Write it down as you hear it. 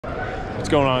What's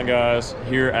going on, guys?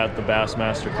 Here at the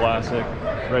Bassmaster Classic,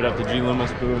 right at the G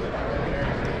Loomis booth.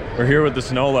 We're here with the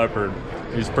Snow Leopard.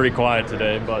 He's pretty quiet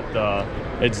today, but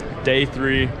it's day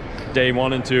 3, day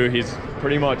 1 and 2. He's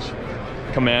pretty much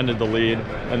commanded the lead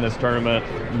in this tournament.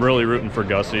 I'm really rooting for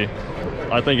Gussy.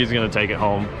 I think he's gonna take it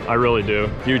home. I really do.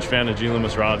 Huge fan of G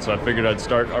Loomis rods, so I figured I'd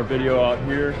start our video out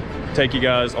here, take you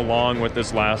guys along with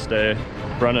this last day.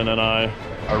 Brennan and I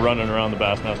are running around the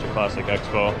Bassmaster Classic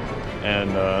Expo,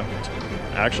 and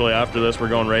actually after this we're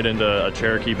going right into a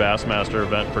Cherokee Bassmaster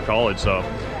event for college, so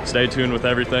stay tuned with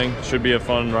everything. Should be a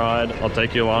fun ride. I'll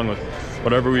take you along with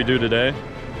whatever we do today,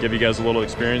 give you guys a little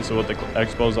experience of what the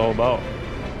expo is all about.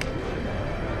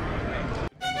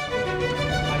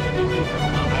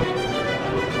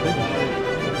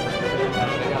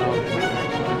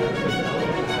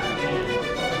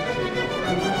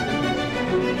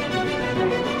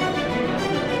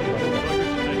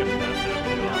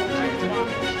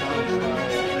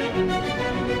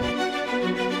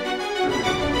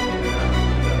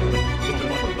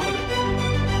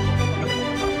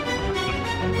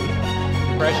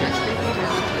 Pressure.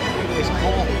 It's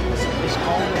cold. It's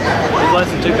cold. He's less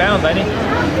than 2 pounds, ain't he?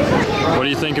 What are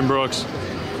you thinking, Brooks?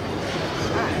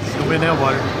 It's gonna be nail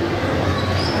water.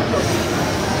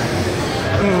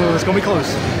 Ooh, it's gonna be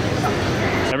close.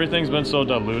 Everything's been so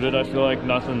diluted, I feel like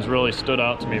nothing's really stood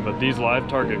out to me, but these live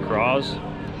target craws,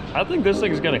 I think this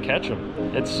thing's gonna catch them.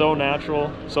 It's so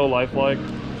natural, so lifelike.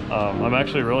 I'm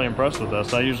actually really impressed with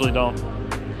this. I usually don't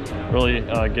really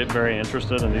get very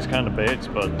interested in these kind of baits,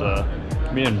 but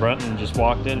me and Brenton just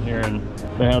walked in here and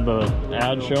they had the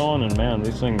ad showing, and man,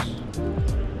 these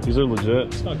are legit.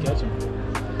 It's not catching.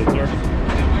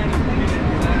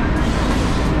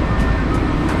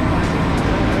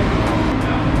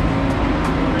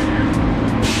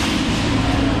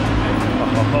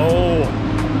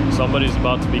 Oh, somebody's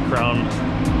about to be crowned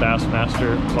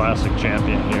Bassmaster Classic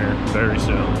champion here very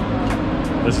soon.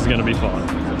 This is gonna be fun.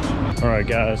 All right,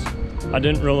 guys, I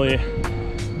didn't really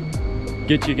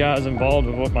get you guys involved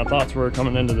with what my thoughts were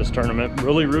coming into this tournament.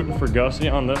 Really rooting for Gussy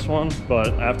on this one, but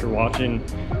after watching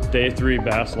day 3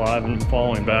 Bass Live and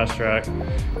following Bass Track,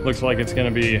 looks like it's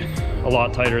gonna be a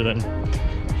lot tighter than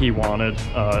he wanted.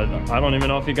 I don't even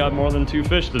know if he got more than 2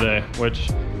 fish today, which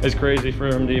is crazy for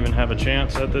him to even have a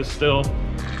chance at this still.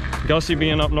 Gussy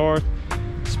being up north,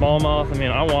 smallmouth, I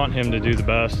mean, I want him to do the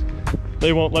best.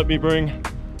 They won't let me bring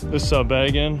this sub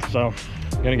bag in, so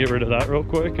I'm gonna get rid of that real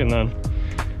quick, and then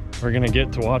we're gonna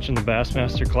get to watching the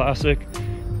Bassmaster Classic.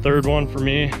 3rd one for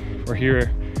me. We're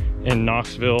here in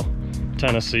Knoxville,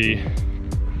 Tennessee,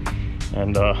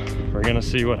 and we're gonna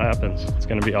see what happens. It's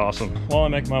gonna be awesome. While I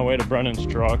make my way to Brennan's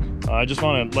truck, I just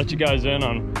wanna let you guys in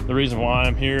on the reason why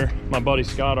I'm here. My buddy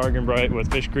Scott Argenbright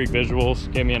with Fish Creek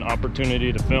Visuals gave me an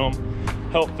opportunity to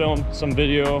help film some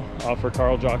video for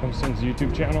Carl Jochumson's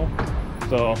YouTube channel.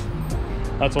 So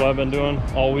that's what I've been doing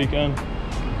all weekend.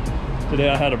 Today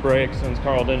I had a break since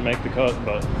Carl didn't make the cut,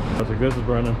 but this is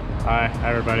Brennan. Hi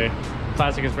everybody.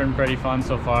 Classic has been pretty fun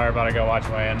so far. About to go watch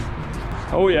weigh-in.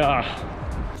 Oh yeah.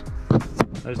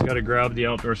 I just gotta grab the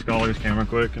Outdoor Scholars camera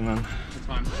quick, and then It's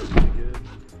fine.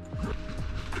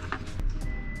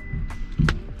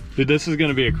 Dude, this is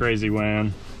gonna be a crazy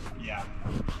weigh-in. Yeah.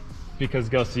 Because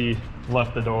Gussy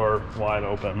left the door wide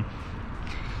open.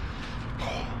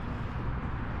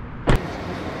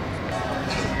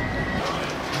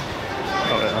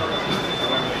 Oh yeah.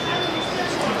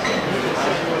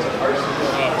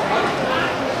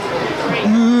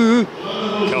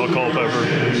 Cal Culpepper.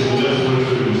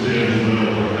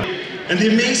 And the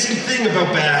amazing thing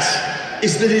about bass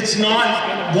is that it's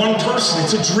not one person.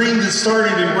 It's a dream that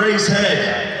started in Ray's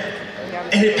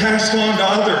head, and it passed on to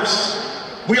others.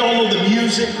 We all know the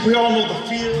music. We all know the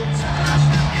feel.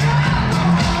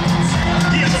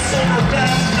 He is a former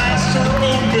Bassmaster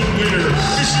Open winner.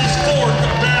 This is Fort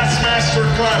Bassmaster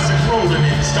Classic, rolling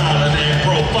in, styling and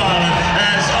profiling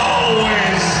as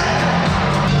always.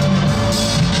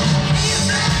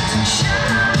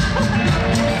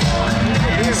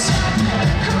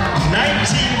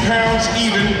 19 pounds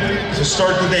even to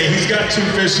start the day. He's got 2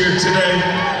 fish here today.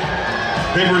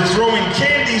 They were throwing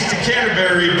candies to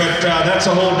Canterbury, but that's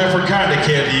a whole different kind of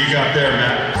candy you got there,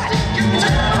 Matt.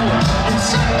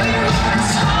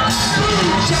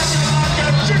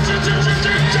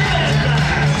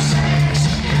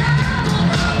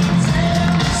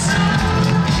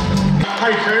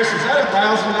 Hey Chris, is that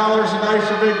 $1,000 a day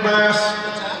for big bass?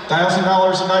 $1,000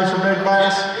 a day for big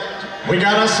bass? We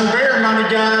got us some beer money,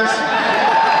 guys.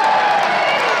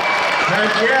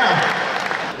 Heck yeah.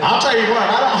 I'll tell you what,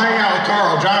 I don't hang out with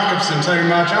Carl Jochumson too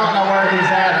much. I don't know where he's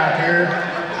at up here.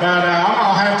 But I'm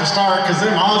going to have to start because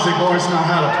them Aussie boys know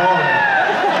how to party.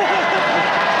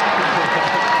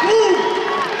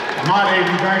 might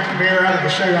even drink the beer out of the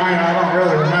shoe. I don't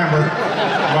really remember.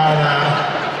 But,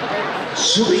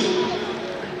 Sweet.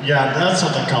 yeah, that's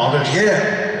what they called it.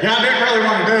 Yeah. Yeah, I didn't really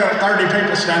want to do it. 30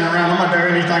 people standing around. I'm going to do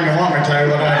anything they want me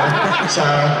to, whatever. So,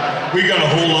 We got a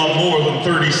whole lot more than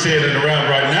 30 standing around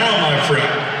right now, my friend.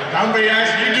 don't be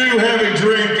asking. You do have a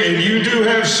drink and you do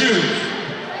have shoes.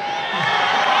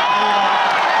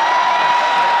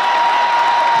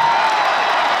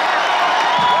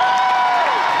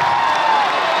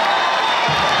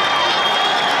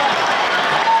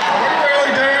 Are we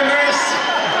really doing this?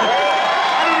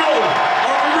 I don't know.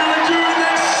 Are we really doing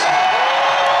this?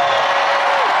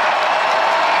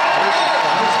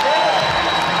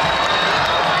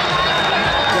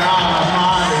 God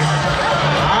almighty.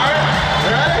 All right,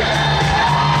 ready?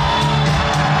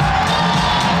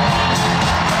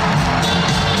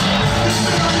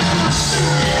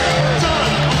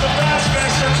 Done on the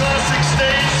Bassmaster Classic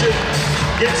stage.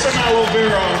 Get some aloe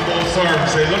vera on both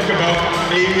arms. They look about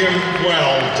medium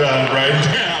well done right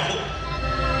now.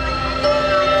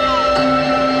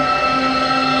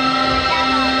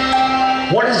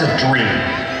 What is a dream?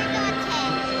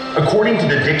 According to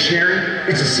the dictionary,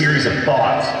 it's a series of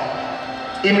thoughts,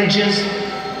 images,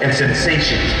 and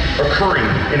sensations occurring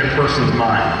in a person's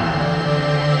mind.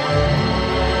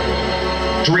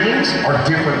 Dreams are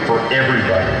different for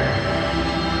everybody.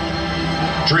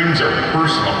 Dreams are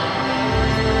personal.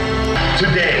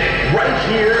 Today, right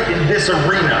here in this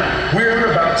arena, we're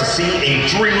about to see a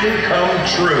dream come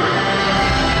true.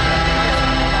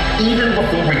 Even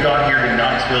before we got here to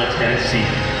Knoxville, Tennessee,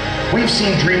 we've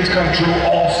seen dreams come true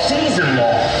all season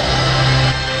long.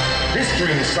 This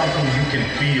dream is something you can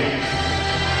feel,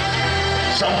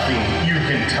 something you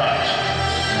can touch.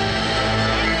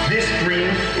 This dream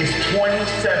is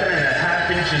 27.5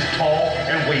 inches tall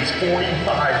and weighs 45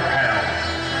 pounds.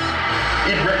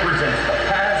 It represents the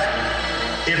past,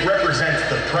 it represents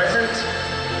the present,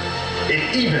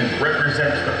 it even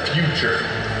represents the future.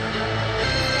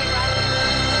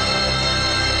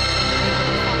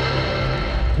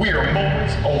 We are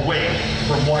moments away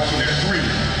from watching a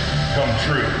dream come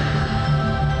true.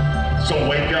 So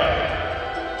wake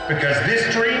up, because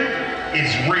this dream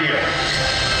is real.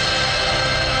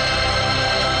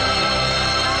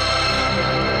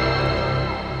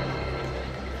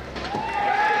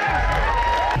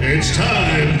 It's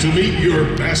time to meet your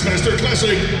Bassmaster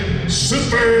Classic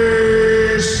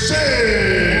Super 6.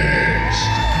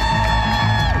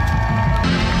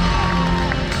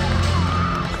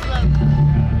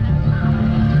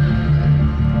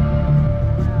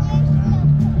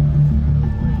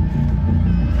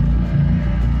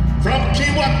 From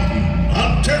Keewatin,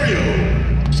 Ontario,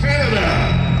 Canada,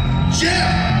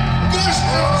 Jeff Gussy.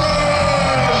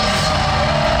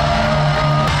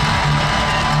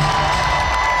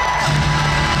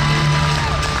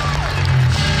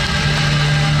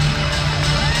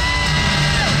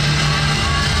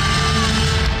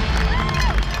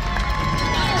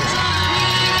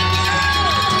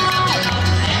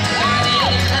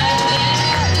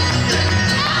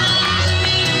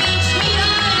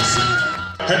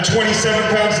 At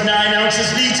 27 pounds 9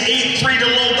 ounces, needs 8.3 to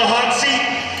load the hot seat.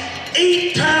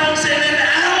 8 pounds and an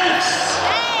ounce!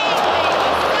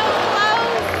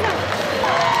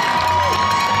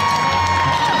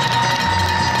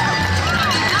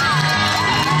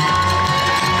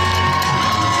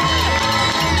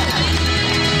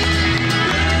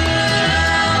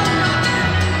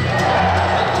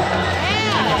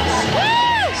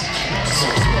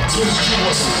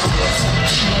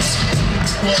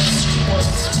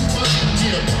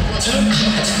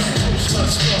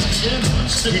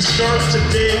 He starts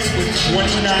today with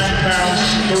 29 pounds,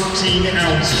 13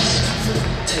 ounces.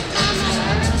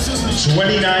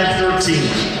 29-13.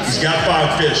 He's got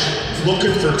 5 fish.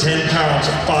 Looking for 10 pounds,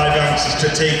 5 ounces to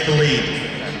take the lead.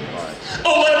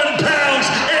 11 pounds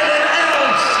and an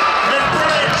ounce! And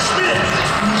Brian Smith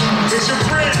is your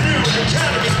brand new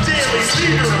Academy Daily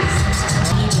leader.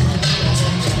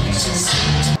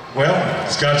 Well,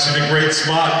 it's got you in a great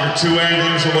spot. You're 2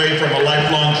 anglers away from a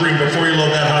lifelong dream. Before you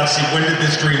load that hot seat, when did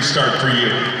this dream start for you?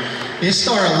 It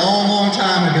started a long, long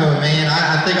time ago, man.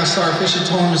 I think I started fishing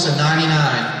tournaments in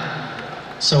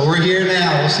 '99. So we're here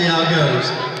now. We'll see how it goes.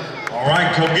 All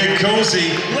right, go get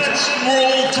cozy. Let's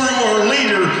roll through our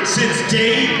leader since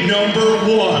day number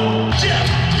 1. Jeff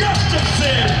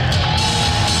Gustafson.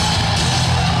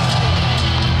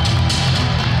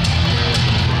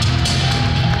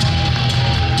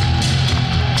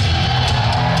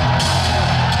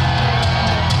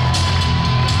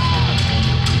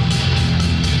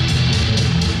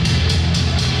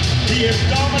 He has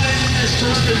dominated this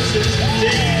tournament since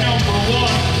day number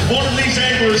 1. One of these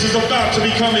anglers is is about to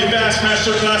become a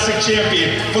Bassmaster Classic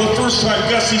champion. For the first time,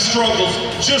 Gussy struggles.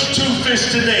 Just 2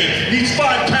 fish today. Needs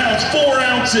 5 pounds, 4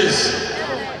 ounces.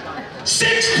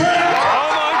 6 pounds!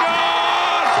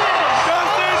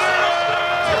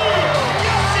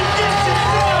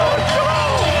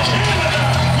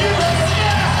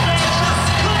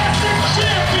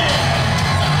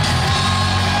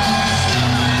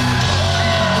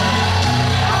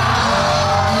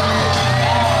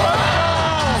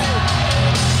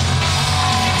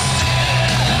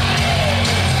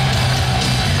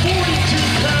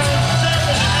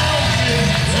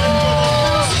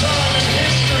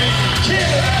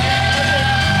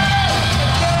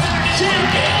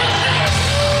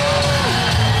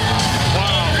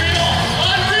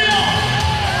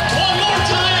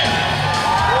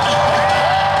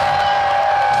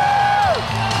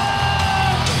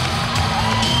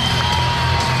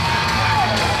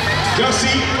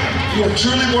 Gussy, you are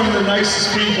truly one of the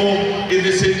nicest people in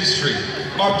this industry.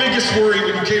 My biggest worry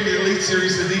when you came to the Elite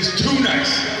Series is these 2 nights.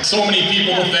 So many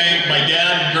people to thank. My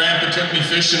dad and grandpa took me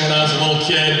fishing when I was a little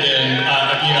kid, and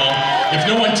you know, if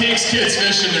no one takes kids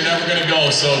fishing, they're never gonna go.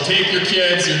 So take your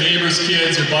kids, your neighbor's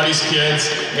kids, your buddy's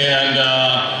kids, and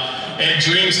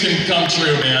dreams can come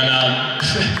true, man.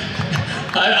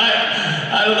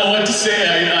 I don't know what to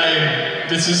say.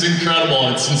 This is incredible.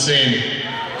 It's insane.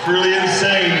 Truly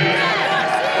insane.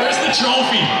 Where's the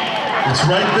trophy? It's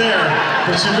right there,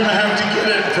 but you're gonna have to get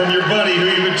it from your buddy who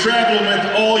you've been traveling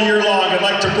with all year long. I'd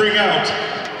like to bring out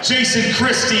Jason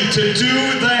Christie to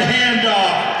do the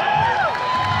handoff.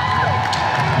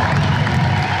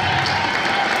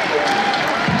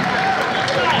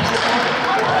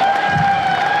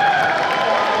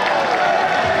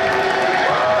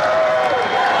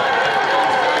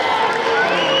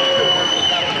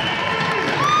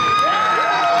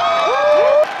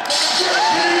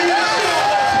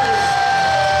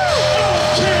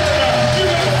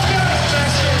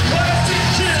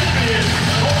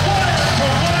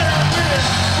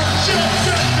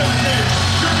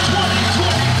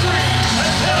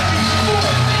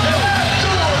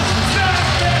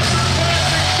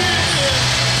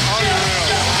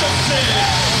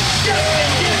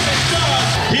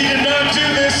 He did not do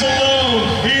this alone.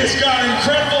 He has got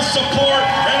incredible support,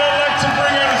 and I'd like to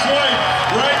bring out his wife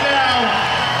right now.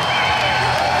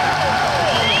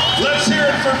 Let's hear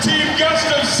it for Team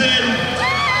Gustafson.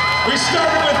 We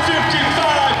started with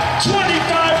 55,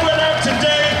 25 went out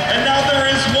today, and now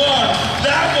there is 1.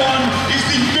 That one is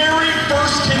the very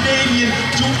first Canadian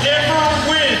to ever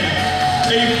win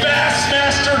a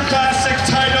Bassmaster Classic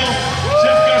title.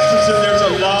 Jeff Gustafson, there's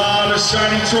a lot of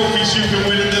shining trophies you can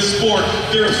win in this sport.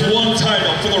 There's 1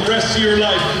 title for the rest of your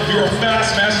life. You're a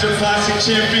Bassmaster Classic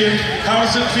champion. How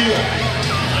does it feel?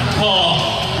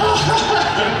 Oh,